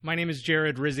My name is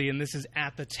Jared Rizzi, and this is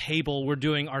At the Table. We're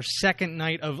doing our second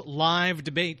night of live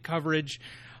debate coverage.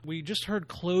 We just heard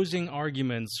closing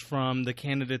arguments from the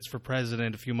candidates for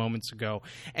president a few moments ago.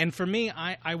 And for me,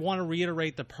 I want to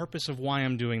reiterate the purpose of why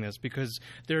I'm doing this, because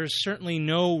there is certainly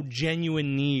no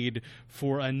genuine need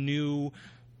for a new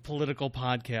political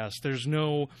podcast. There's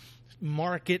no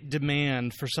market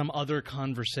demand for some other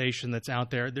conversation that's out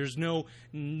there. There's no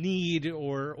need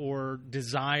or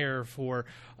desire for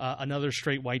another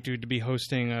straight white dude to be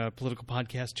hosting a political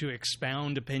podcast to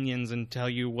expound opinions and tell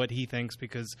you what he thinks,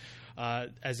 because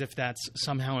as if that's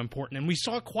somehow important. And we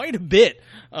saw quite a bit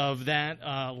of that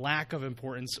lack of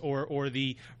importance or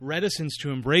the reticence to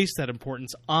embrace that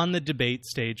importance on the debate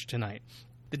stage tonight.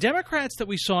 The Democrats that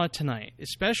we saw tonight,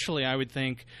 especially I would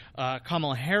think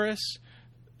Kamala Harris,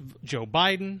 Joe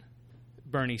Biden,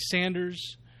 Bernie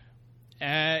Sanders,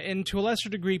 and to a lesser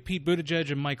degree Pete Buttigieg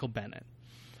and Michael Bennet,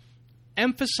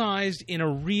 emphasized in a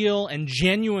real and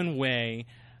genuine way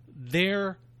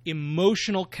their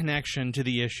emotional connection to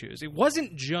the issues. It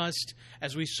wasn't just,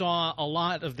 as we saw a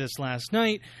lot of this last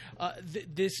night,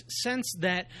 this sense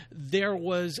that there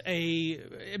was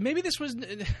maybe this was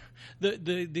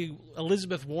the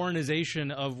Elizabeth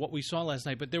Warrenization of what we saw last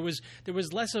night, but there was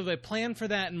less of a plan for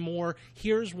that and more,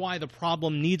 here's why the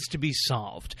problem needs to be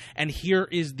solved, and here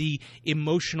is the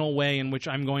emotional way in which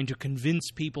I'm going to convince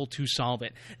people to solve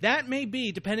it. That may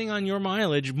be, depending on your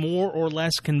mileage, more or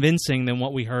less convincing than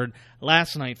what we heard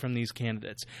last night from these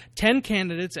candidates. 10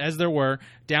 candidates, as there were,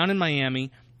 down in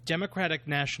Miami, Democratic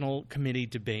National Committee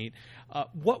debate.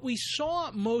 What we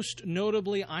saw most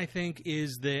notably, I think,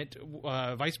 is that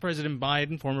Vice President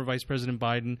Biden, former Vice President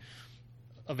Biden,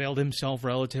 availed himself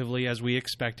relatively as we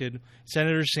expected.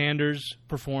 Senator Sanders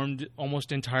performed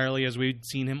almost entirely as we'd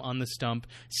seen him on the stump.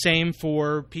 Same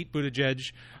for Pete Buttigieg.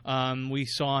 We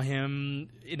saw him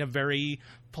in a very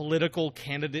political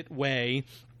candidate way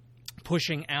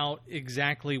pushing out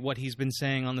exactly what he's been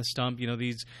saying on the stump,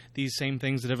 these same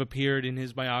things that have appeared in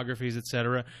his biographies,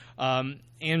 etc.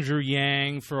 Andrew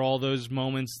Yang, for all those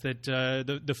moments that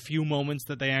the few moments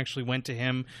that they actually went to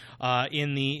him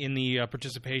in the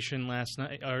participation last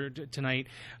night or tonight,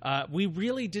 we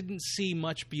really didn't see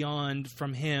much beyond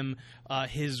from him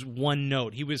his one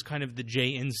note. He was kind of the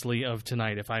Jay Inslee of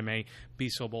tonight, if I may be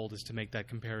so bold as to make that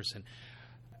comparison.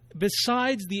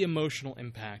 Besides the emotional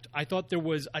impact, I thought there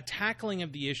was a tackling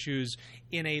of the issues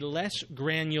in a less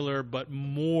granular but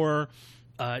more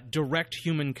direct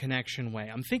human connection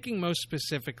way. I'm thinking most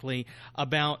specifically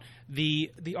about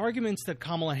the arguments that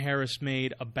Kamala Harris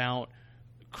made about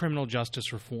criminal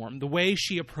justice reform, the way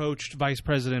she approached Vice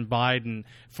President Biden,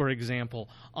 for example,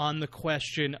 on the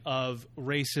question of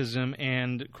racism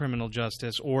and criminal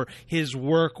justice, or his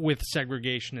work with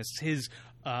segregationists,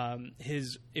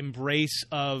 his embrace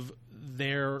of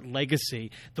their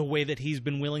legacy, the way that he's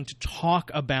been willing to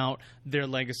talk about their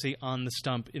legacy on the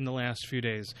stump in the last few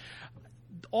days.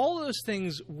 All of those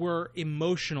things were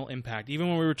emotional impact. Even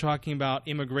when we were talking about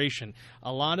immigration,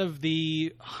 a lot of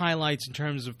the highlights in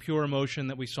terms of pure emotion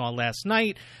that we saw last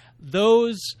night,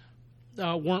 those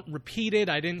weren't repeated.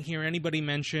 I didn't hear anybody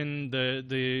mention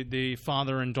the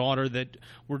father and daughter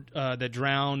that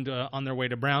drowned on their way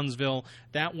to Brownsville.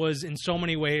 That was, in so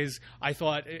many ways, I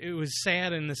thought it was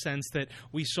sad in the sense that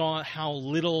we saw how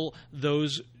little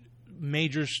those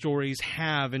major stories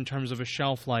have in terms of a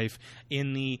shelf life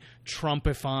in the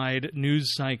Trumpified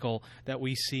news cycle that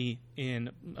we see in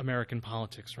American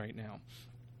politics right now.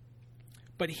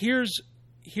 But here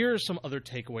are some other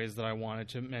takeaways that I wanted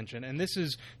to mention, and this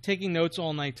is taking notes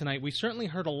all night tonight. We certainly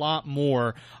heard a lot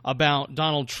more about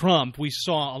Donald Trump. We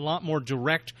saw a lot more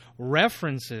direct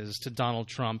references to Donald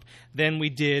Trump than we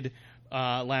did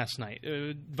last night.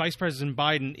 Vice President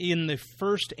Biden, in the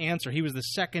first answer, he was the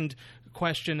second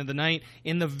question of the night.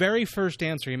 In the very first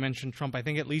answer, he mentioned Trump, I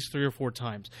think, at least 3 or 4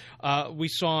 times. We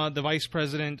saw the vice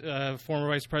president, former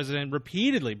vice president,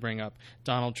 repeatedly bring up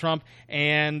Donald Trump,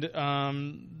 and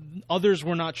others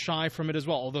were not shy from it as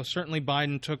well, although certainly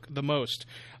Biden took the most.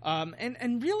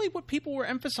 And really what people were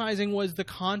emphasizing was the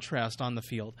contrast on the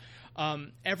field.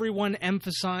 Everyone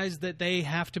emphasized that they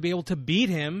have to be able to beat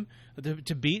him,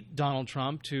 to beat Donald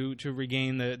Trump to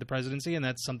regain the presidency, and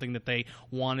that's something that they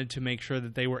wanted to make sure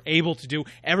that they were able to do.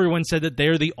 Everyone said that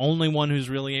they're the only one who's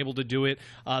really able to do it.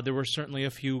 There were certainly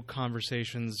a few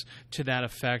conversations to that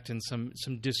effect and some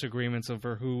disagreements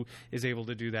over who is able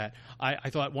to do that. I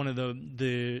thought one of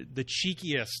the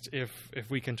cheekiest, if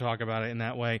we can talk about it in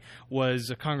that way,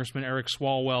 was Congressman Eric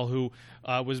Swalwell, who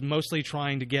was mostly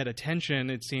trying to get attention,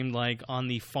 it seemed like, on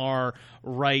the far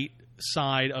right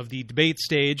side of the debate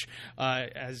stage.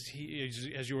 As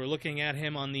you were looking at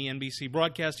him on the NBC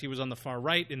broadcast, he was on the far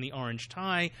right in the orange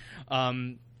tie.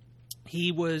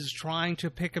 He was trying to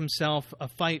pick himself a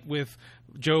fight with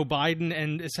Joe Biden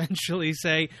and essentially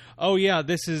say, "Oh yeah,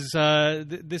 this is a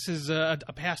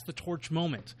pass the torch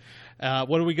moment.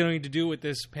 What are we going to do with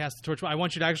this pass the torch? I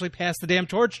want you to actually pass the damn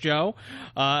torch, Joe."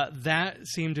 That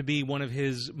seemed to be one of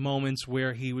his moments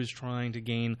where he was trying to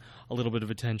gain a little bit of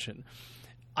attention.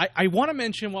 I want to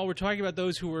mention, while we're talking about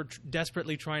those who were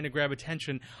desperately trying to grab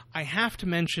attention, I have to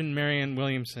mention Marianne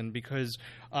Williamson, because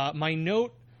my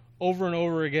note over and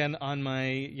over again on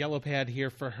my yellow pad here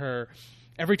for her,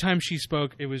 every time she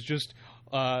spoke, it was just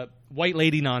white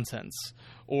lady nonsense,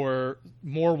 or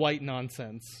more white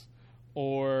nonsense,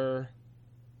 or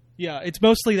it's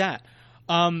mostly that.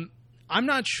 I'm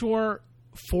not sure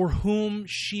for whom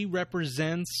she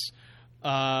represents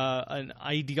an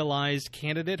idealized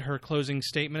candidate. Her closing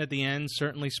statement at the end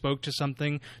certainly spoke to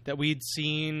something that we'd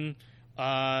seen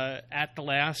at the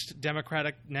last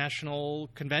Democratic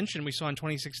National Convention we saw in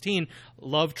 2016.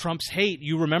 Love trumps hate.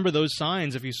 You remember those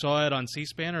signs if you saw it on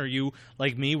C-SPAN, or you,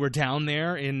 like me, were down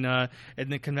there in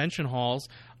the convention halls.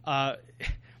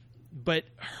 But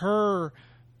her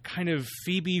kind of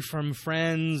Phoebe from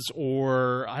Friends,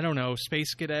 or I don't know,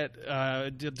 Space Cadet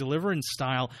Deliverance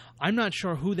style, I'm not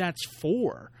sure who that's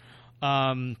for.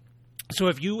 So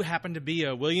if you happen to be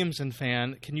a Williamson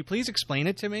fan, can you please explain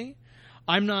it to me?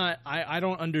 I'm not. I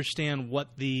don't understand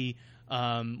what the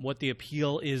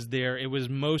appeal is there. It was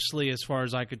mostly, as far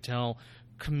as I could tell,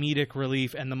 comedic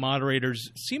relief, and the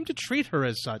moderators seemed to treat her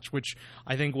as such, which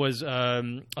I think was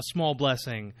a small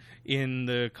blessing in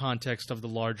the context of the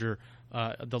larger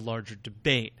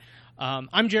debate.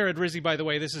 I'm Jared Rizzi, by the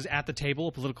way. This is At the Table,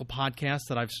 a political podcast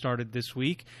that I've started this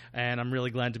week, and I'm really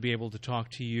glad to be able to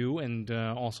talk to you and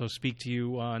also speak to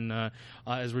you on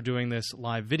as we're doing this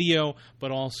live video, but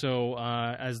also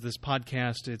as this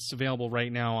podcast. It's available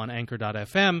right now on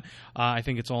Anchor.fm. I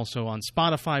think it's also on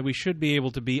Spotify. We should be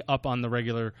able to be up on the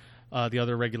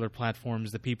other regular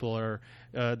platforms that people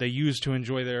they use to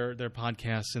enjoy their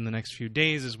podcasts in the next few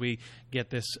days as we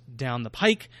get this down the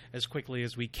pike as quickly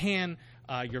as we can.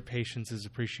 Your patience is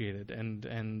appreciated,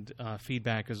 and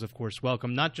feedback is, of course,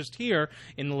 welcome, not just here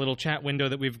in the little chat window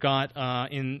that we've got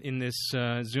in this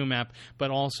Zoom app, but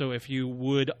also if you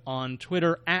would on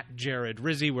Twitter, at Jared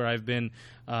Rizzi, where I've been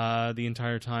the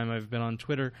entire time I've been on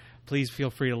Twitter. Please feel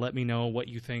free to let me know what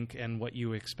you think and what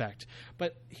you expect.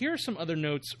 But here are some other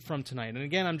notes from tonight. And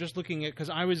again, I'm just looking at, because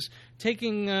I was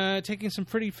taking some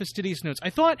pretty fastidious notes.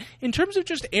 I thought, in terms of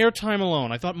just airtime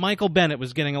alone, I thought Michael Bennet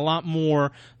was getting a lot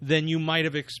more than you might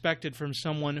have expected from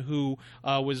someone who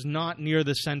was not near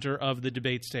the center of the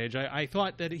debate stage. I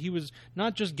thought that he was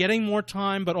not just getting more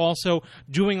time, but also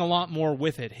doing a lot more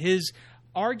with it. His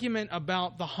argument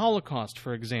about the Holocaust,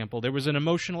 for example, there was an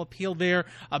emotional appeal there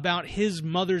about his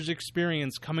mother's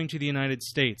experience coming to the United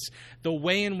States, the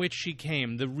way in which she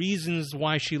came, the reasons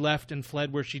why she left and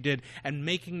fled where she did, and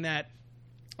making that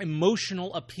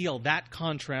emotional appeal, that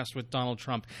contrast with Donald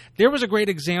Trump. There was a great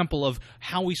example of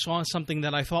how we saw something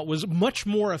that I thought was much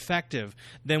more effective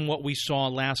than what we saw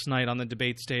last night on the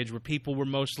debate stage, where people were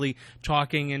mostly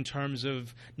talking in terms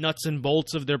of nuts and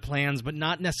bolts of their plans, but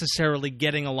not necessarily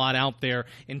getting a lot out there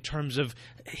in terms of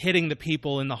hitting the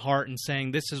people in the heart and saying,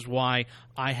 this is why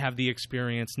I have the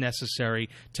experience necessary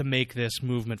to make this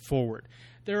movement forward.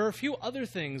 There are a few other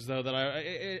things, though, that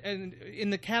and in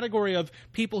the category of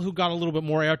people who got a little bit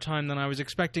more airtime than I was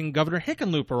expecting. Governor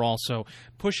Hickenlooper also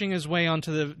pushing his way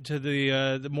onto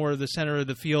the more of the center of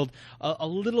the field a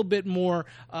little bit more.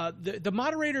 The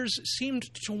moderators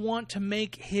seemed to want to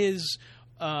make his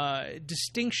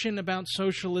distinction about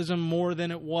socialism more than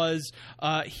it was.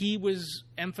 He was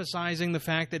emphasizing the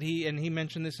fact that he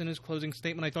mentioned this in his closing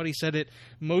statement. I thought he said it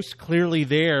most clearly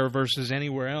there versus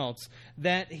anywhere else,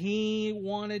 that he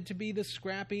wanted to be the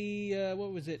scrappy,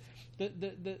 the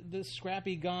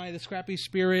scrappy guy, the scrappy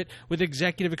spirit with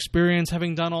executive experience,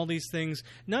 having done all these things.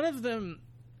 None of them.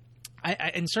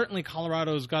 And certainly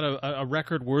Colorado's got a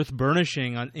record worth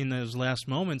burnishing in those last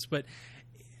moments, but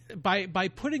by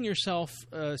putting yourself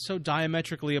so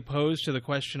diametrically opposed to the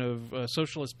question of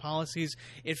socialist policies,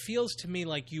 it feels to me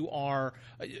like you are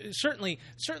certainly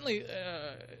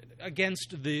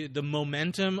against the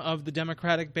momentum of the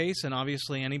Democratic base, and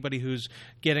obviously anybody who's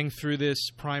getting through this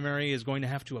primary is going to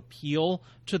have to appeal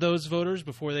to those voters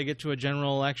before they get to a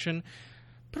general election.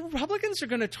 But Republicans are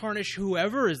going to tarnish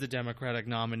whoever is the Democratic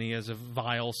nominee as a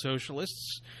vile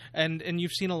socialists, and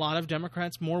you've seen a lot of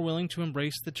Democrats more willing to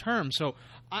embrace the term. So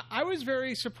I was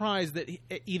very surprised that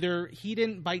either he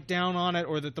didn't bite down on it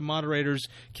or that the moderators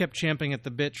kept champing at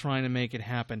the bit trying to make it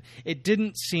happen. It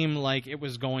didn't seem like it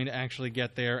was going to actually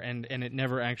get there, and it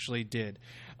never actually did.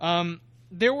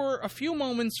 There were a few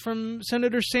moments from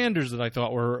Senator Sanders that I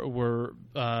thought were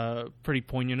pretty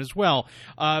poignant as well.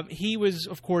 He was,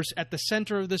 of course, at the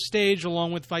center of the stage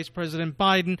along with Vice President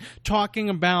Biden, talking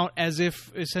about as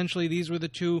if essentially these were the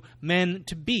two men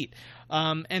to beat.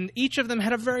 And each of them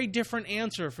had a very different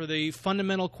answer for the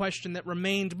fundamental question that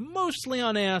remained mostly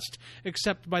unasked,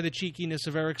 except by the cheekiness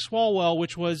of Eric Swalwell,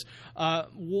 which was,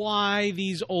 why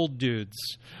these old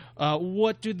dudes?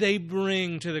 What do they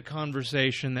bring to the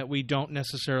conversation that we don't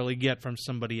necessarily get from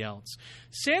somebody else?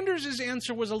 Sanders'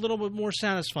 answer was a little bit more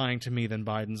satisfying to me than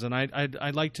Biden's, and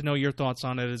I'd like to know your thoughts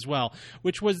on it as well,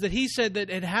 which was that he said that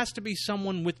it has to be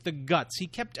someone with the guts. He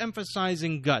kept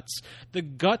emphasizing guts. The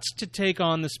guts to take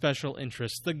on the special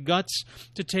interests, the guts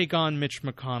to take on Mitch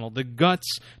McConnell, the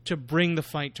guts to bring the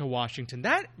fight to Washington.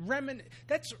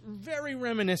 That's very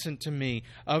reminiscent to me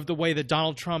of the way that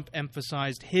Donald Trump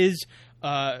emphasized his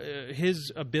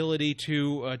ability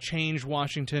to change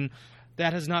Washington.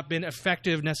 That has not been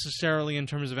effective necessarily in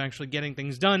terms of actually getting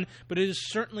things done, but it is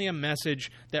certainly a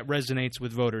message that resonates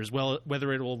with voters. Well,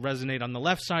 whether it will resonate on the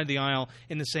left side of the aisle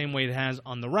in the same way it has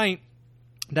on the right,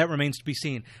 that remains to be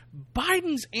seen.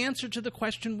 Biden's answer to the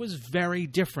question was very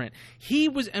different. He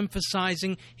was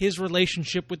emphasizing his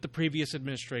relationship with the previous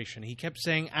administration. He kept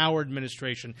saying our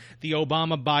administration, the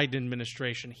Obama-Biden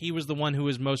administration. He was the one who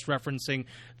was most referencing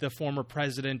the former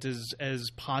president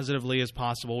as positively as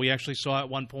possible. We actually saw at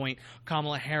one point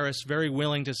Kamala Harris very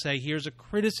willing to say, here's a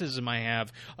criticism I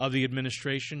have of the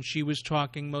administration. She was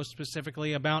talking most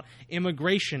specifically about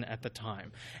immigration at the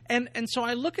time. And so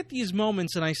I look at these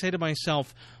moments and I say to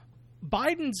myself,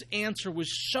 Biden's answer was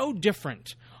so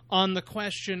different on the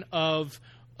question of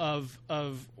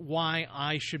why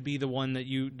I should be the one that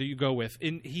you go with.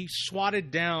 He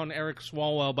swatted down Eric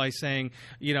Swalwell by saying,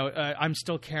 I'm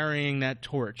still carrying that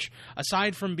torch.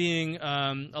 Aside from being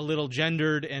a little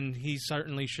gendered, and he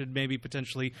certainly should maybe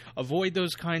potentially avoid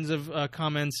those kinds of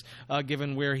comments,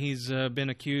 given where he's been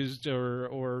accused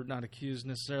or not accused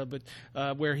necessarily,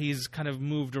 but where he's kind of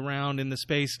moved around in the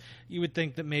space. You would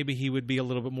think that maybe he would be a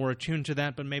little bit more attuned to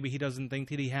that, but maybe he doesn't think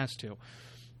that he has to.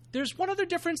 There's one other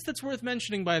difference that's worth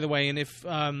mentioning, by the way, and if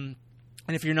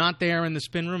you're not there in the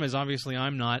spin room, as obviously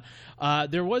I'm not,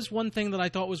 there was one thing that I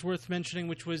thought was worth mentioning,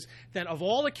 which was that of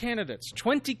all the candidates,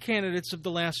 20 candidates of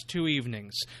the last two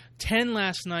evenings, 10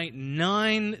 last night,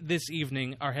 9 this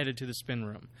evening are headed to the spin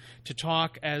room to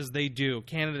talk as they do.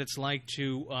 Candidates like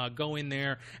to go in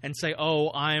there and say,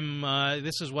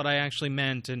 this is what I actually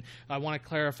meant, and I want to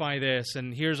clarify this,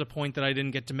 and here's a point that I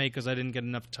didn't get to make because I didn't get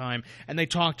enough time. And they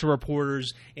talk to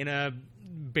reporters in a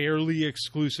barely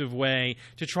exclusive way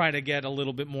to try to get a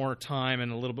little bit more time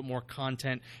and a little bit more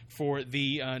content for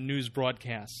the news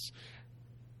broadcasts.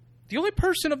 The only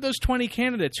person of those 20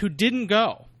 candidates who didn't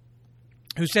go,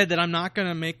 who said that I'm not going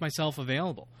to make myself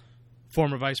available,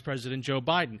 former Vice President Joe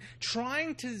Biden,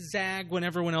 trying to zag when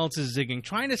everyone else is zigging,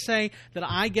 trying to say that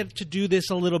I get to do this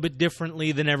a little bit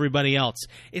differently than everybody else.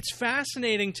 It's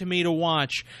fascinating to me to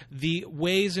watch the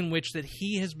ways in which that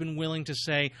he has been willing to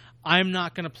say, I'm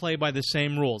not going to play by the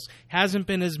same rules. Hasn't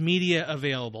been as media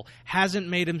available. Hasn't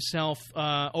made himself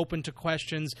open to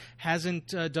questions. Hasn't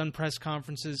done press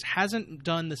conferences. Hasn't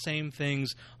done the same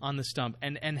things on the stump.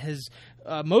 And has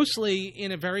mostly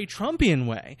in a very Trumpian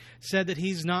way said that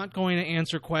he's not going to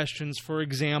answer questions, for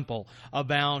example,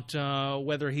 about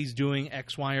whether he's doing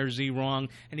X, Y, or Z wrong.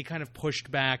 And he kind of pushed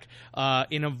back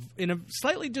in a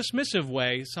slightly dismissive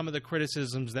way some of the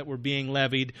criticisms that were being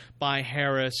levied by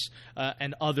Harris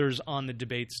and others on the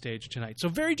debate stage tonight. So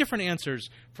very different answers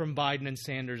from Biden and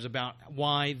Sanders about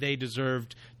why they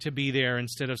deserved to be there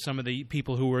instead of some of the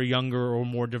people who were younger or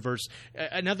more diverse.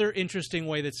 Another interesting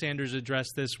way that Sanders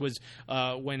addressed this was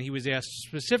when he was asked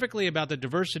specifically about the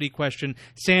diversity question.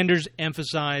 Sanders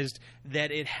emphasized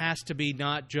that it has to be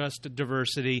not just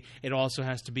diversity, it also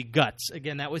has to be guts.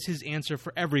 Again, that was his answer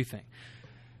for everything.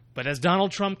 But as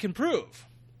Donald Trump can prove,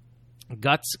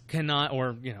 guts cannot,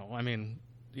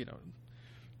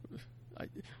 I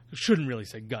shouldn't really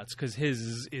say guts because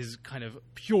his is kind of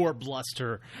pure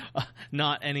bluster,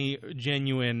 not any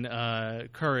genuine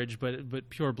courage, but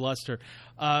pure bluster.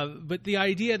 But the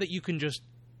idea that you can just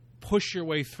push your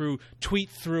way through,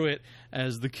 tweet through it,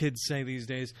 as the kids say these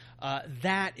days.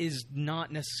 That is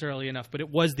not necessarily enough, but it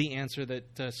was the answer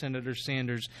that Senator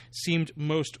Sanders seemed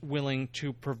most willing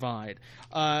to provide.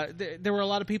 There were a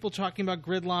lot of people talking about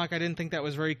gridlock. I didn't think that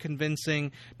was very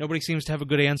convincing. Nobody seems to have a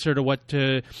good answer to what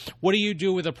do you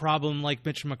do with a problem like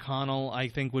Mitch McConnell, I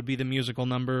think would be the musical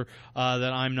number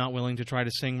that I'm not willing to try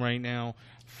to sing right now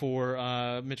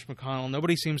for Mitch McConnell.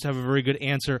 Nobody seems to have a very good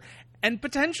answer. And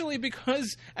potentially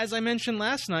because, as I mentioned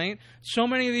last night, so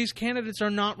many of these candidates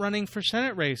are not running for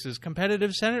Senate races,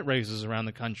 competitive Senate races around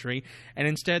the country, and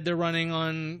instead they're running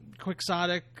on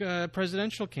quixotic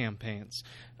presidential campaigns.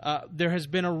 There has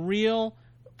been a real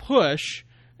push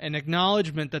and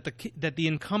acknowledgement that the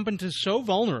incumbent is so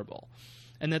vulnerable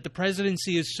and that the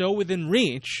presidency is so within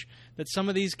reach that some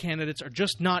of these candidates are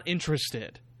just not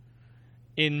interested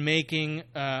in making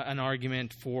an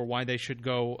argument for why they should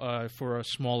go for a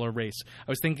smaller race. I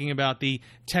was thinking about the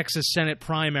Texas Senate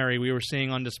primary we were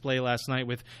seeing on display last night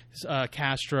with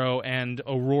Castro and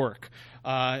O'Rourke.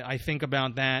 I think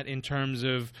about that in terms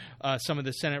of some of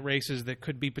the Senate races that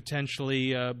could be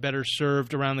potentially better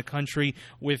served around the country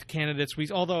with candidates.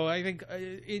 Although I think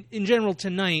in general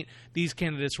tonight, these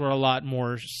candidates were a lot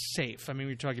more safe. I mean,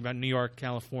 we're talking about New York,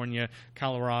 California,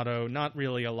 Colorado, not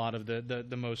really a lot of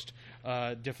the most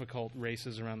difficult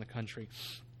races around the country.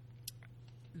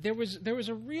 There was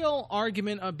a real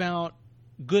argument about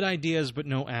good ideas but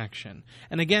no action.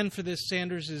 And again, for this,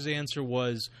 Sanders' answer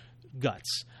was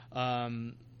guts.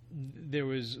 There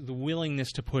was the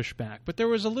willingness to push back. But there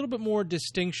was a little bit more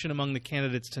distinction among the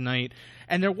candidates tonight,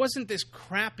 and there wasn't this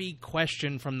crappy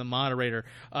question from the moderator.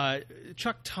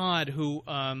 Chuck Todd, who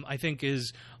I think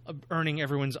is earning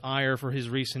everyone's ire for his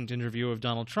recent interview of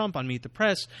Donald Trump on Meet the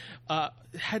Press,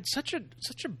 had such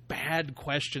a bad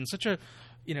question, such a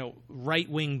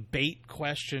right-wing bait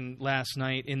question last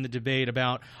night in the debate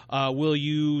about will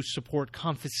you support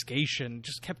confiscation?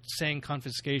 Just kept saying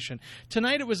confiscation.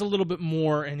 Tonight it was a little bit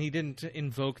more, and he didn't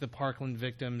invoke the Parkland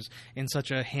victims in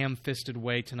such a ham-fisted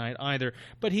way tonight either.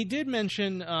 But he did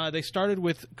mention they started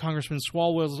with Congressman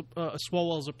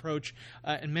Swalwell's approach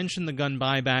and mentioned the gun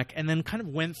buyback, and then kind of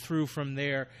went through from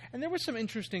there. And there were some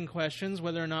interesting questions,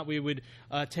 whether or not we would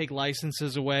take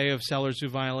licenses away of sellers who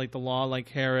violate the law, like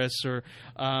Harris, or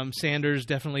Sanders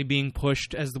definitely being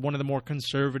pushed as one of the more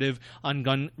conservative on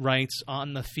gun rights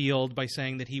on the field by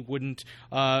saying that he wouldn't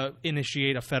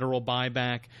initiate a federal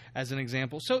buyback, as an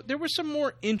example. So there were some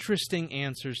more interesting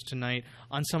answers tonight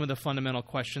on some of the fundamental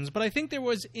questions. But I think there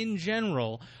was, in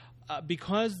general,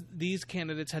 because these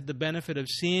candidates had the benefit of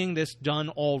seeing this done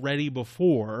already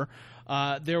before,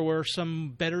 there were some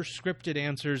better scripted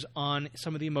answers on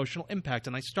some of the emotional impact.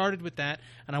 And I started with that,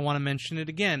 and I want to mention it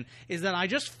again, is that I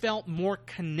just felt more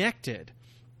connected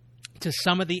to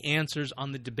some of the answers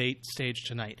on the debate stage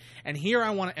tonight. And here I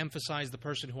want to emphasize the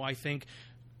person who I think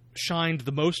shined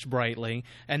the most brightly,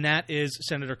 and that is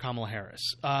Senator Kamala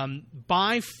Harris.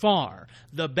 By far,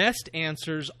 the best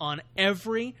answers on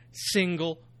every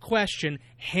single question,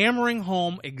 hammering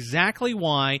home exactly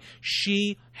why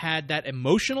she had that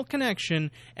emotional connection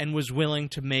and was willing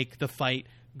to make the fight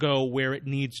go where it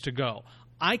needs to go.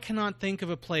 I cannot think of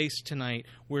a place tonight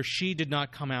where she did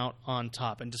not come out on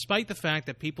top. And despite the fact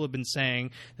that people have been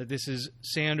saying that this is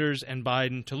Sanders and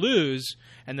Biden to lose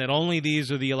and that only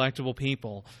these are the electable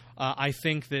people, I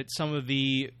think that some of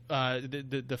the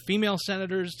female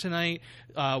senators tonight,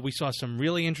 we saw some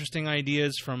really interesting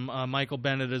ideas from Michael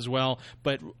Bennet as well.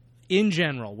 But in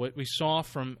general, what we saw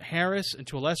from Harris and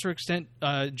to a lesser extent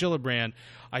Gillibrand,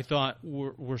 I thought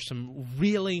were some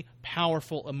really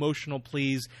powerful emotional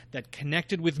pleas that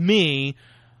connected with me.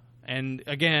 And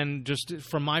again, just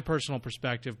from my personal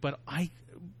perspective, but I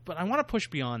want to push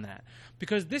beyond that,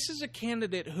 because this is a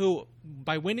candidate who,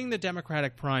 by winning the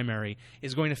Democratic primary,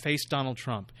 is going to face Donald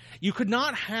Trump. You could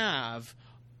not have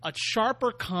a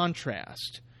sharper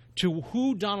contrast to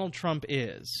who Donald Trump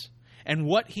is and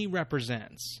what he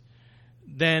represents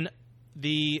than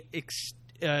the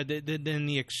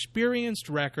experienced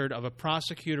record of a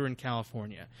prosecutor in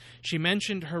California. She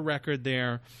mentioned her record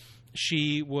there.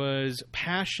 She was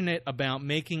passionate about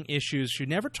making issues. She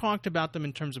never talked about them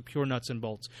in terms of pure nuts and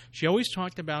bolts. She always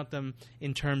talked about them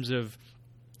in terms of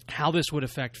how this would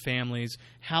affect families,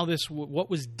 what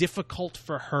was difficult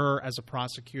for her as a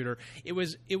prosecutor. It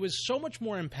was so much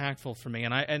more impactful for me,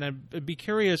 and I'd be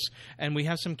curious. And we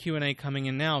have some Q&A coming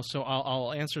in now, so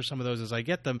I'll answer some of those as I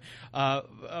get them,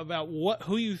 about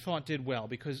who you thought did well.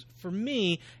 Because for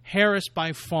me, Harris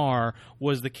by far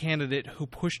was the candidate who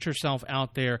pushed herself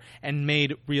out there and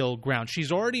made real ground.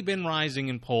 She's already been rising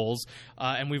in polls,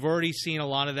 and we've already seen a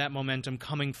lot of that momentum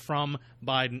coming from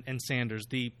Biden and Sanders,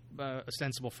 the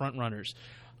ostensible front runners.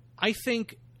 I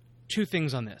think two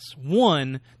things on this.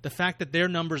 One, the fact that their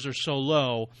numbers are so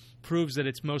low proves that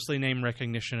it's mostly name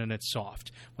recognition and it's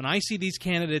soft. When I see these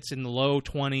candidates in the low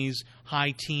 20s,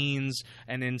 high teens,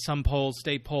 and in some polls,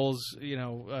 state polls,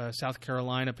 South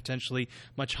Carolina potentially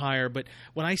much higher, but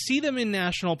when I see them in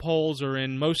national polls or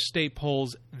in most state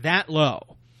polls that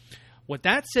low, what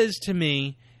that says to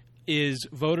me is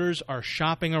voters are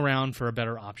shopping around for a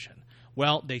better option.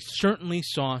 Well, they certainly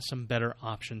saw some better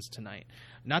options tonight.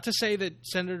 Not to say that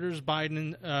Senator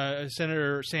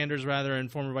Sanders,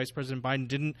 and former Vice President Biden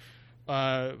didn't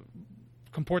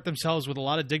comport themselves with a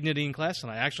lot of dignity and class,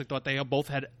 and I actually thought they both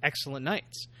had excellent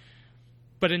nights.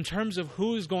 But in terms of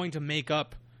who is going to make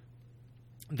up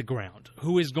the ground,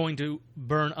 who is going to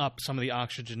burn up some of the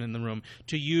oxygen in the room,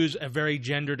 to use a very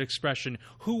gendered expression,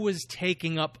 who was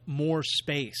taking up more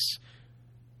space,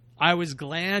 I was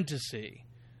glad to see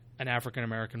an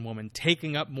African-American woman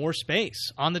taking up more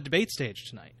space on the debate stage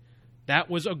tonight. That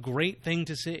was a great thing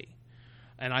to see.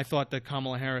 And I thought that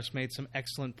Kamala Harris made some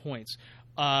excellent points.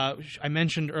 I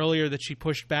mentioned earlier that she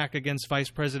pushed back against Vice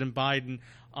President Biden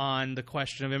on the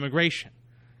question of immigration.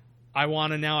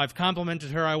 I've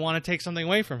complimented her, I want to take something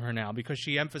away from her now, because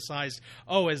she emphasized,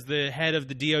 as the head of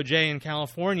the DOJ in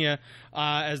California,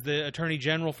 as the Attorney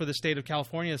General for the state of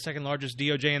California, the second largest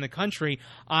DOJ in the country,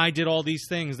 I did all these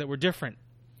things that were different.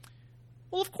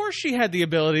 Well, of course she had the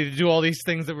ability to do all these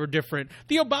things that were different.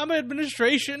 The Obama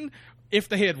administration, if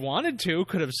they had wanted to,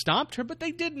 could have stopped her, but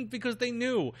they didn't, because they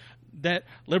knew that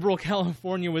liberal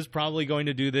California was probably going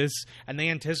to do this, and they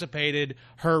anticipated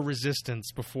her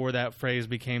resistance before that phrase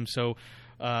became so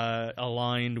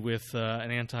aligned with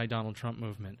an anti-Donald Trump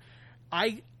movement.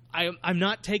 I'm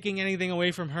not taking anything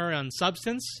away from her on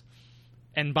substance,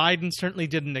 and Biden certainly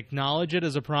didn't acknowledge it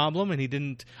as a problem, and he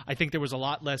didn't. I think there was a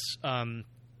lot less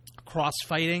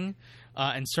cross-fighting,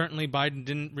 and certainly Biden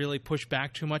didn't really push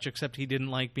back too much, except he didn't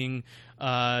like being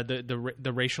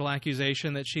the racial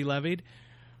accusation that she levied.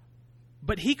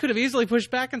 But he could have easily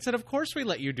pushed back and said, of course we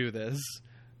let you do this.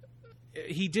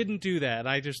 He didn't do that.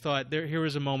 I just thought here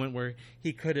was a moment where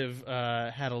he could have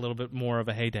had a little bit more of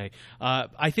a heyday.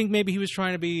 I think maybe he was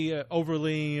trying to be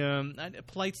overly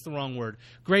polite's the wrong word,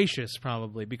 gracious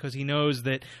probably, because he knows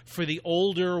that for the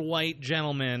older white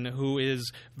gentleman who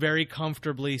is very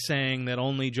comfortably saying that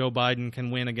only Joe Biden can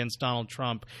win against Donald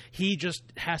Trump, he just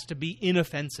has to be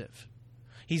inoffensive.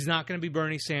 He's not going to be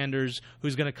Bernie Sanders,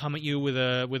 who's going to come at you with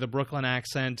a Brooklyn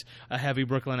accent, a heavy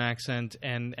Brooklyn accent,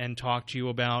 and talk to you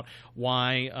about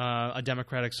why a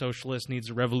democratic socialist needs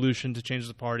a revolution to change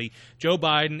the party. Joe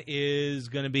Biden is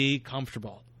going to be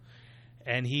comfortable,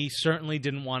 and he certainly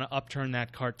didn't want to upturn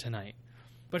that cart tonight.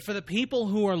 But for the people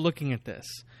who are looking at this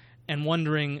and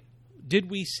wondering, did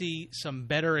we see some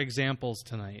better examples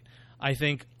tonight? I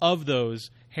think of those,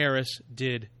 Harris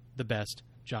did the best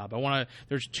job.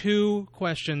 There's two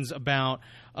questions about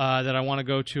that I want to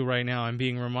go to right now. I'm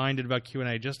being reminded about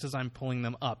Q&A just as I'm pulling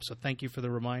them up, so thank you for the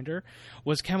reminder.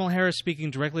 Was Kamala Harris speaking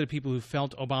directly to people who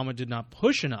felt Obama did not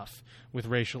push enough with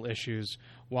racial issues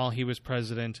while he was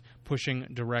president, pushing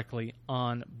directly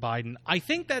on Biden? I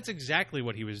think that's exactly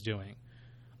what he was doing.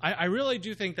 I really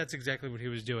do think that's exactly what he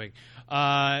was doing,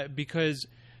 because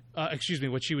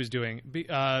what she was doing,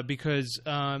 because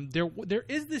there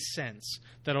is this sense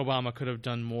that Obama could have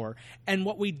done more. And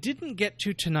what we didn't get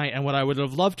to tonight, and what I would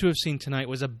have loved to have seen tonight,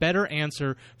 was a better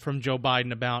answer from Joe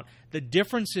Biden about the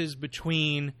differences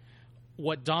between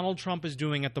what Donald Trump is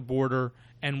doing at the border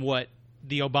and what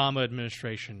the Obama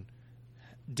administration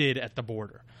did at the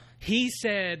border. He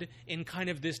said in kind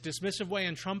of this dismissive way,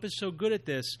 and Trump is so good at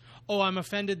this, I'm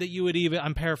offended that you would even,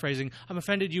 I'm paraphrasing, I'm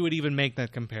offended you would even make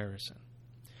that comparison.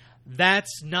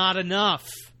 That's not enough.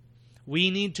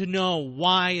 We need to know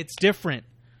why it's different.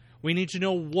 We need to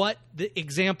know what the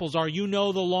examples are. You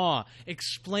know the law.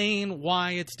 Explain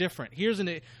why it's different.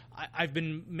 I've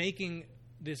been making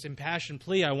this impassioned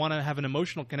plea. I want to have an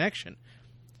emotional connection.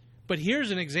 But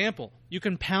here's an example. You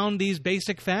can pound these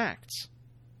basic facts.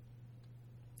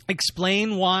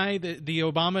 Explain why the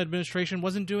Obama administration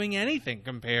wasn't doing anything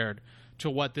compared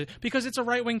to because it's a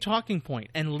right-wing talking point.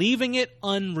 And leaving it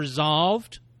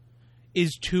unresolved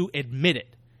is to admit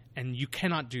it, and you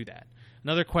cannot do that.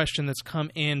 Another question that's come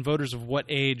in, voters of what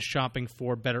age shopping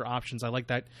for better options? I like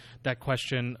that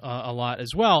question a lot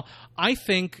as well. I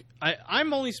think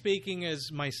I'm only speaking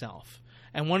as myself,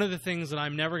 and one of the things that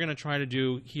I'm never going to try to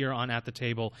do here on At the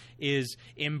Table is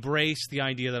embrace the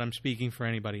idea that I'm speaking for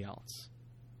anybody else.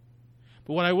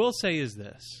 But what I will say is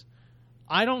this.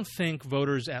 I don't think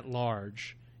voters at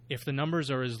large, if the numbers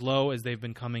are as low as they've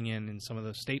been coming in some of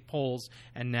the state polls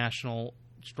and national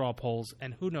straw polls,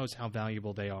 and who knows how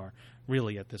valuable they are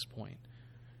really at this point,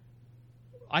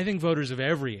 I think voters of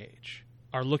every age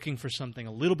are looking for something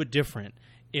a little bit different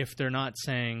if they're not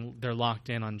saying they're locked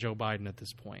in on Joe Biden at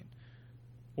this point,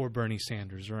 or Bernie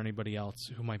Sanders, or anybody else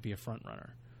who might be a front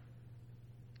runner.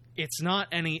 It's not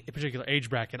any particular age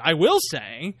bracket. I will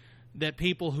say that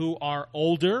people who are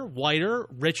older, whiter,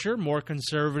 richer, more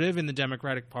conservative in the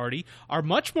Democratic Party are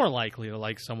much more likely to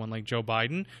like someone like Joe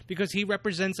Biden because he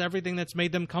represents everything that's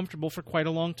made them comfortable for quite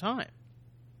a long time.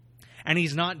 And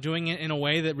he's not doing it in a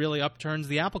way that really upturns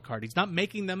the apple cart. He's not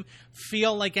making them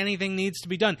feel like anything needs to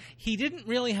be done. He didn't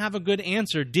really have a good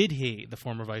answer, did he, the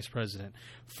former vice president,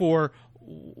 for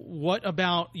what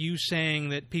about you saying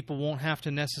that people won't have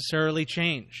to necessarily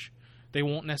change? They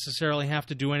won't necessarily have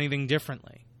to do anything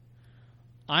differently.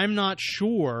 I'm not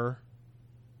sure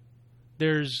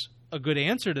there's a good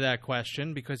answer to that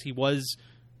question because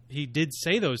he did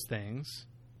say those things.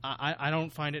 I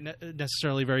don't find it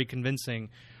necessarily very convincing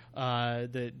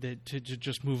that to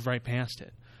just move right past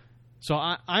it. So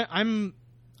I'm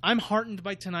heartened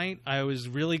by tonight. I was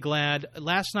really glad.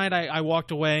 Last night I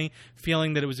walked away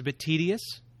feeling that it was a bit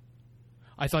tedious.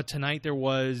 I thought tonight there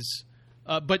was,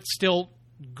 but still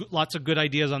lots of good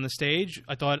ideas on the stage.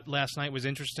 I thought last night was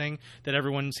interesting that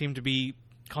everyone seemed to be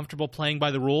comfortable playing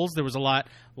by the rules. There was a lot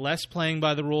less playing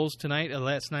by the rules tonight.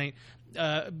 Last night,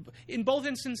 in both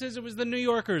instances, it was the New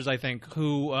Yorkers, I think,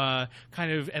 who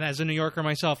kind of, and as a New Yorker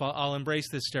myself, I'll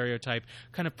embrace this stereotype,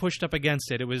 kind of pushed up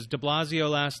against it. It was de Blasio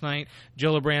last night,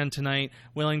 Gillibrand tonight,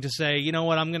 willing to say, you know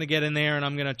what, I'm going to get in there and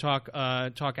I'm going to talk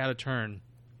out of turn.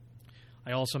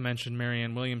 I also mentioned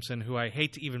Marianne Williamson, who I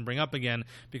hate to even bring up again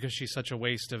because she's such a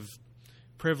waste of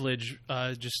privilege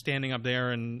just standing up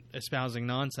there and espousing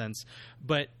nonsense.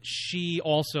 But she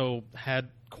also had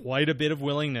quite a bit of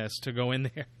willingness to go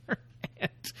in there and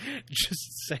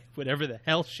just say whatever the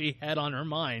hell she had on her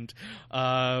mind.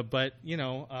 But,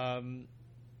 I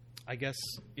guess,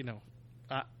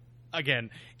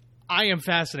 again, I am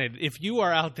fascinated. If you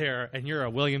are out there and you're a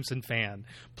Williamson fan,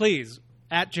 please,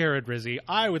 at Jared Rizzi,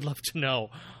 I would love to know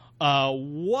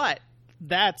what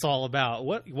that's all about.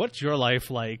 What's your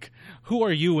life like? Who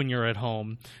are you when you're at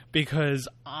home? Because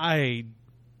I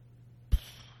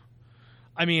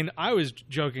was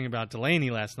joking about Delaney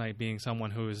last night being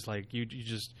someone who is like,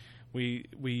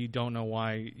 we don't know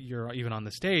why you're even on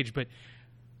the stage. But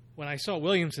when I saw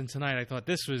Williamson tonight, I thought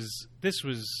this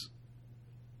was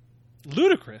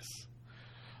ludicrous.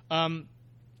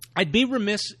 I'd be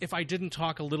remiss if I didn't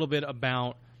talk a little bit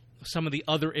about some of the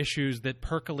other issues that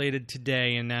percolated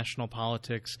today in national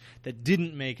politics that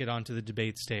didn't make it onto the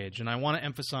debate stage. And I want to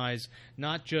emphasize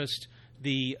not just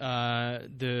the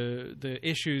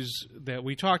issues that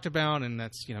we talked about, and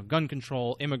that's gun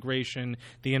control, immigration,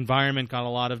 the environment got a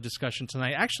lot of discussion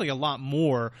tonight. Actually, a lot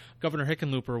more. Governor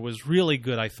Hickenlooper was really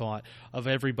good, I thought, of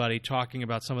everybody talking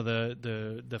about some of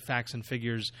the facts and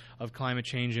figures of climate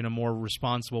change in a more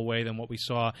responsible way than what we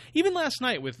saw even last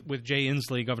night with Jay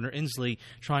Inslee, Governor Inslee,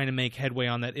 trying to make headway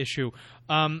on that issue.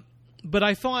 But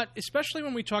I thought, especially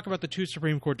when we talk about the two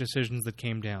Supreme Court decisions that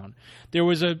came down, there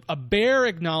was a bare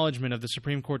acknowledgement of the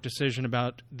Supreme Court decision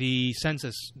about the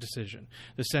census decision,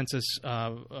 the census,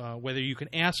 whether you can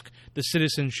ask the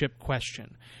citizenship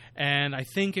question. And I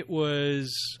think it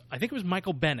was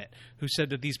Michael Bennett who said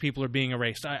that these people are being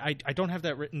erased. I don't have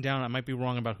that written down. I might be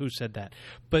wrong about who said that.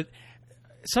 But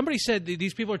somebody said that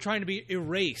these people are trying to be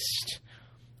erased.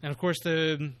 And, of course,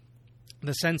 the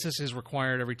census is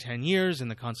required every 10 years in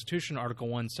the Constitution, Article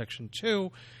 1, Section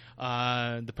 2.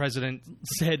 The president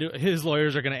said his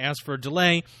lawyers are going to ask for a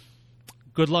delay.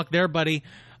 Good luck there, buddy.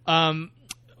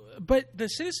 But the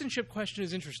citizenship question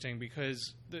is interesting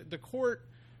because the court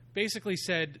basically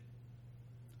said,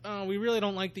 we really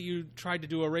don't like that you tried to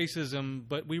do a racism,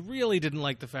 but we really didn't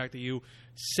like the fact that you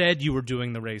said you were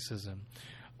doing the racism.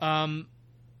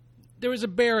 There was a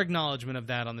bare acknowledgement of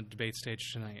that on the debate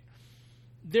stage tonight.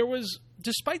 There was,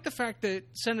 despite the fact that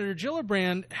Senator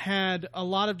Gillibrand had a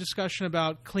lot of discussion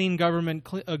about clean government,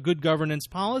 good governance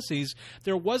policies,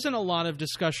 there wasn't a lot of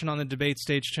discussion on the debate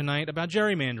stage tonight about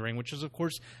gerrymandering, which is, of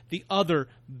course, the other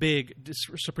big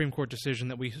Supreme Court decision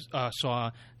that we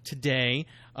saw today,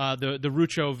 the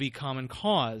Rucho v. Common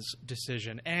Cause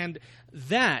decision. And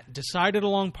that decided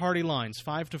along party lines,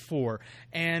 5-4,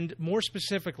 and more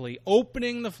specifically,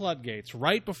 opening the floodgates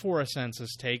right before a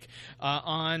census take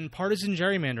on partisan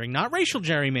gerrymandering, not racial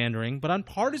gerrymandering, but on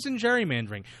partisan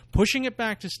gerrymandering, pushing it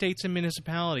back to states and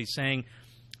municipalities, saying,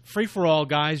 free for all,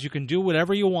 guys, you can do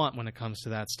whatever you want when it comes to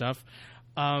that stuff.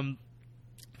 That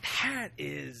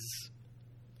is...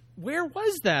 Where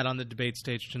was that on the debate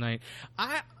stage tonight?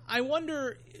 I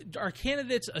wonder, are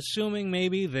candidates assuming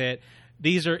maybe that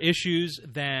these are issues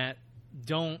that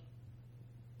don't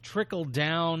trickle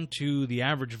down to the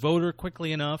average voter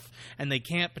quickly enough, and they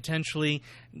can't potentially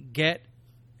get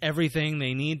everything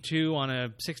they need to on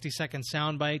a 60-second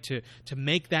soundbite to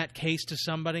make that case to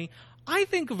somebody. I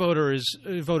think voters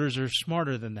are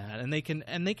smarter than that, and they can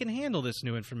handle this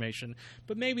new information.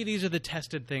 But maybe these are the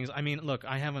tested things. I mean, look,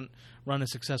 I haven't run a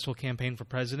successful campaign for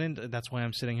president. That's why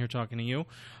I'm sitting here talking to you.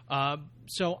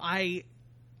 So I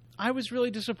was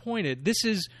really disappointed. This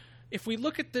is, if we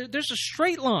look at there's a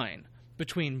straight line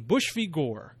between Bush v.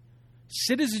 Gore,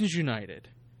 Citizens United,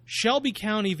 Shelby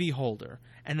County v. Holder,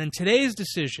 and then today's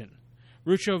decision,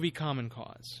 Rucho v. Common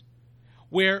Cause,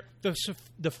 where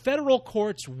the federal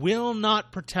courts will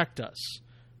not protect us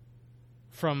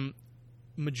from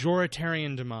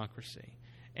majoritarian democracy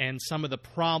and some of the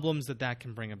problems that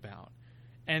can bring about.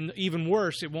 And even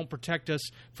worse, it won't protect us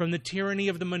from the tyranny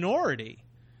of the minority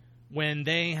when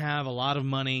they have a lot of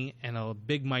money and a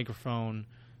big microphone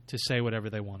to say whatever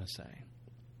they want to say.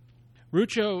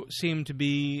 Rucho seemed to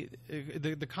be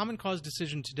the Common Cause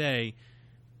decision today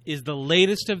is the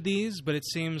latest of these, but it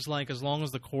seems like as long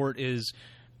as the court is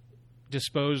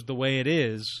disposed the way it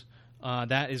is,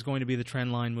 that is going to be the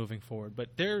trend line moving forward.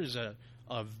 But there's a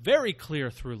very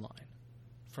clear through line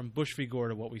from Bush v. Gore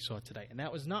to what we saw today, and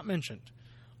that was not mentioned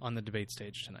on the debate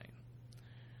stage tonight.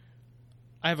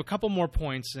 I have a couple more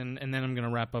points, and then I'm going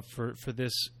to wrap up for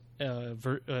this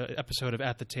episode of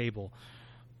At the Table.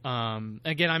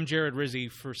 Again, I'm Jared Rizzi.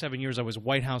 For 7 years, I was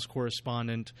White House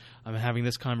correspondent. I'm having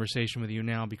this conversation with you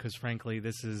now because, frankly,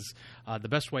 this is the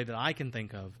best way that I can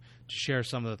think of to share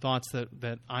some of the thoughts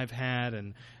that I've had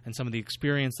and some of the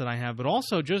experience that I have, but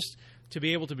also just to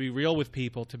be able to be real with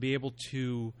people, to be able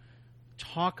to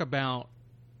talk about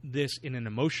this in an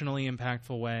emotionally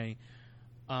impactful way.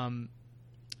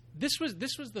 This was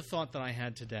the thought that I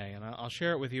had today, and I'll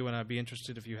share it with you, and I'd be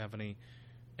interested if you have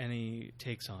any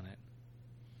takes on it.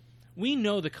 We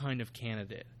know the kind of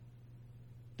candidate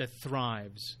that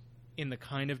thrives in the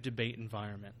kind of debate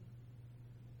environment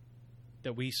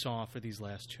that we saw for these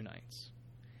last two nights.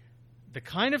 The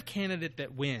kind of candidate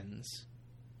that wins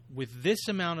with this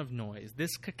amount of noise,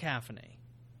 this cacophony,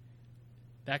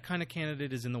 that kind of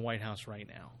candidate is in the White House right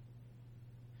now.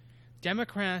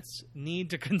 Democrats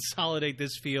need to consolidate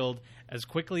this field as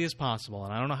quickly as possible,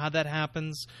 and I don't know how that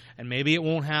happens, and maybe it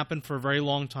won't happen for a very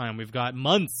long time. We've got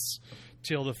months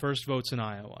till the first votes in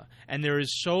Iowa. And there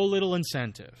is so little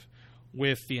incentive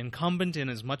with the incumbent in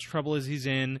as much trouble as he's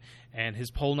in and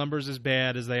his poll numbers as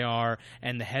bad as they are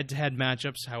and the head-to-head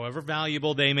matchups, however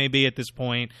valuable they may be at this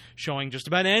point, showing just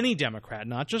about any Democrat,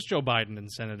 not just Joe Biden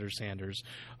and Senator Sanders,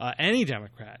 any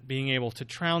Democrat being able to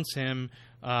trounce him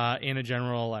in a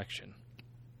general election.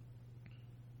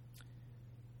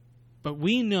 But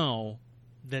we know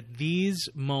that these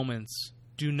moments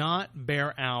do not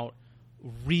bear out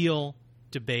real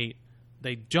debate.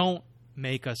 They don't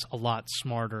make us a lot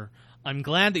smarter. I'm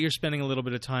glad that you're spending a little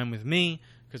bit of time with me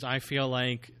because I feel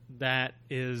like that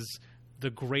is the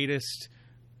greatest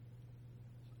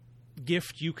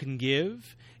gift you can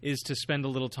give is to spend a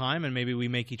little time and maybe we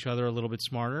make each other a little bit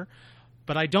smarter.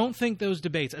 But I don't think those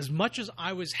debates, as much as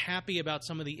I was happy about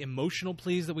some of the emotional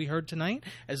pleas that we heard tonight,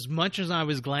 as much as I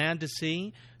was glad to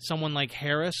see someone like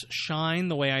Harris shine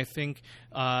the way I think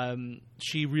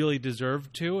she really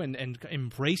deserved to and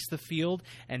embrace the field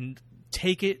and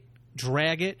take it,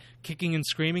 drag it, kicking and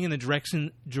screaming in the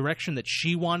direction that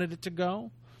she wanted it to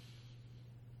go,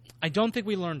 I don't think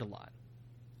we learned a lot.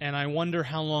 And I wonder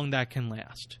how long that can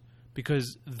last,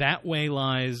 because that way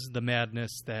lies the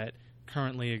madness that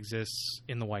currently exists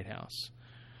in the White House.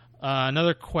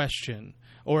 Another question,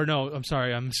 or no, I'm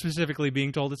sorry, I'm specifically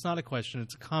being told it's not a question,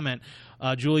 it's a comment.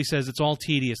 Julie says it's all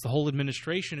tedious. The whole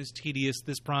administration is tedious.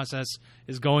 This process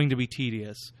is going to be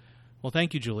tedious. Well,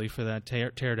 thank you, Julie, for that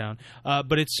teardown.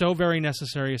 But it's so very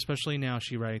necessary, especially now,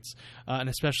 she writes, and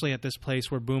especially at this place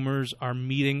where boomers are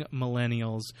meeting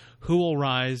millennials who will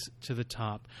rise to the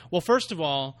top. Well, first of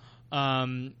all,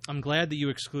 I'm glad that you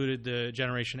excluded the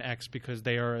Generation X because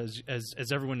they are,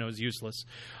 as everyone knows, useless.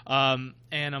 And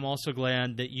I'm also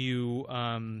glad that you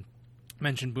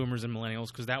mentioned boomers and millennials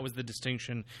because that was the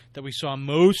distinction that we saw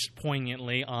most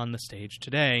poignantly on the stage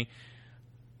today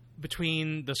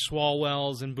between the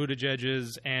Swalwells and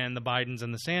Buttigiegs and the Bidens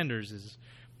and the Sanderses.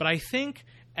 But I think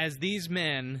as these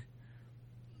men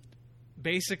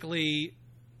basically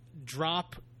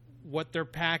drop what they're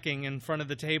packing in front of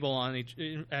the table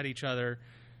at each other,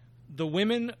 the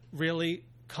women really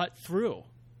cut through.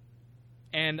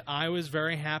 And I was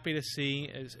very happy to see,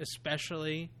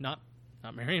 especially, not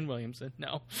not Marianne Williamson.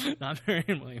 No, not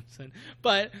Marianne Williamson.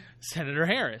 But Senator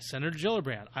Harris, Senator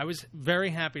Gillibrand. I was very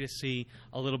happy to see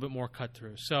a little bit more cut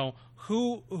through. So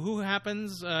who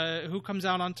comes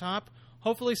out on top?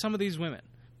 Hopefully some of these women.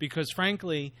 Because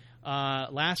frankly,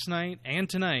 last night and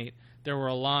tonight, there were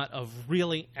a lot of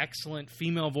really excellent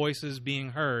female voices being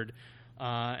heard,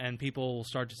 and people will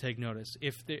start to take notice.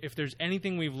 If there's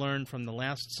anything we've learned from the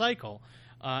last cycle,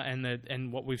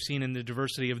 and what we've seen in the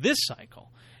diversity of this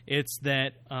cycle, it's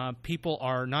that people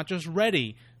are not just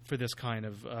ready for this kind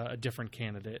of a different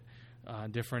candidate,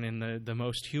 different in the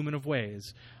most human of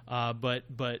ways,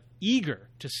 but eager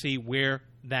to see where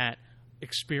that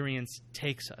experience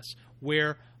takes us,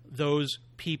 where those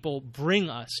people bring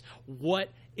us, what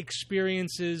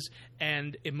experiences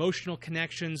and emotional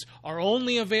connections are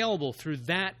only available through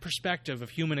that perspective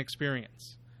of human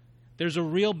experience. There's a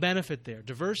real benefit there.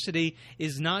 Diversity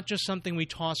is not just something we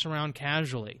toss around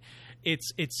casually.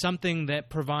 It's something that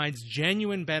provides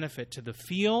genuine benefit to the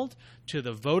field, to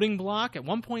the voting bloc. At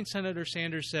one point, Senator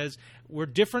Sanders says, we're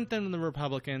different than the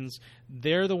Republicans.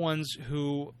 They're the ones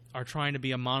who are trying to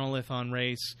be a monolith on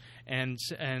race. And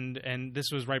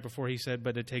this was right before he said,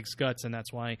 but it takes guts, and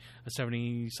that's why a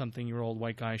 70-something-year-old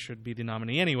white guy should be the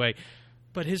nominee anyway.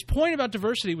 But his point about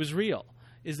diversity was real,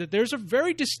 is that there's a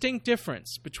very distinct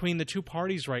difference between the two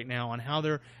parties right now on how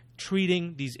they're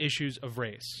treating these issues of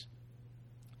race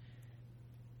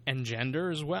and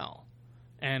gender as well.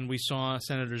 And we saw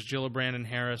Senators Gillibrand and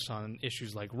Harris on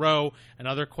issues like Roe and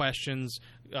other questions.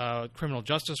 Criminal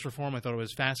justice reform, I thought it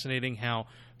was fascinating how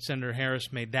Senator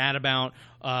Harris made that about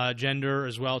gender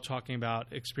as well, talking about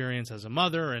experience as a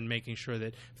mother and making sure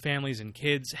that families and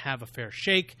kids have a fair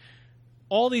shake.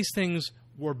 All these things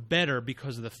were better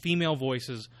because of the female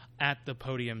voices at the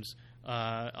podiums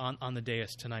on the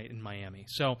dais tonight in Miami.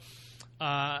 So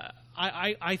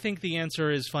I think the answer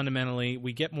is fundamentally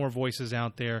we get more voices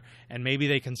out there, and maybe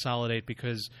they consolidate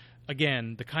because,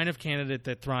 again, the kind of candidate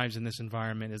that thrives in this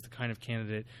environment is the kind of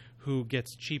candidate who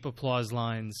gets cheap applause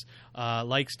lines,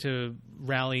 likes to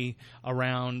rally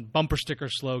around bumper sticker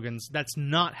slogans. That's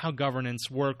not how governance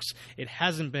works. It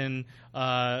hasn't been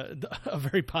a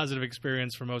very positive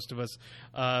experience for most of us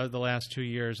the last 2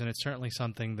 years, and it's certainly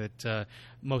something that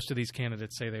most of these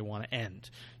candidates say they want to end.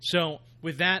 So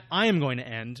with that, I am going to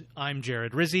end. I'm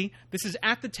Jared Rizzi. This is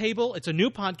At the Table. It's a new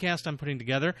podcast I'm putting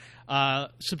together.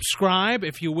 Subscribe,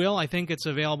 if you will. I think it's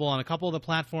available on a couple of the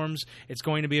platforms. It's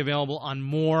going to be available on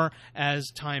more as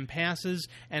time passes.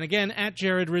 And again, at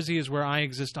Jared Rizzi is where I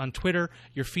exist on Twitter.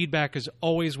 Your feedback is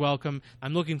always welcome.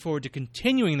 I'm looking forward to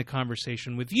continuing the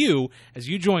conversation with you as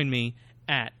you join me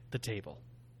at the table.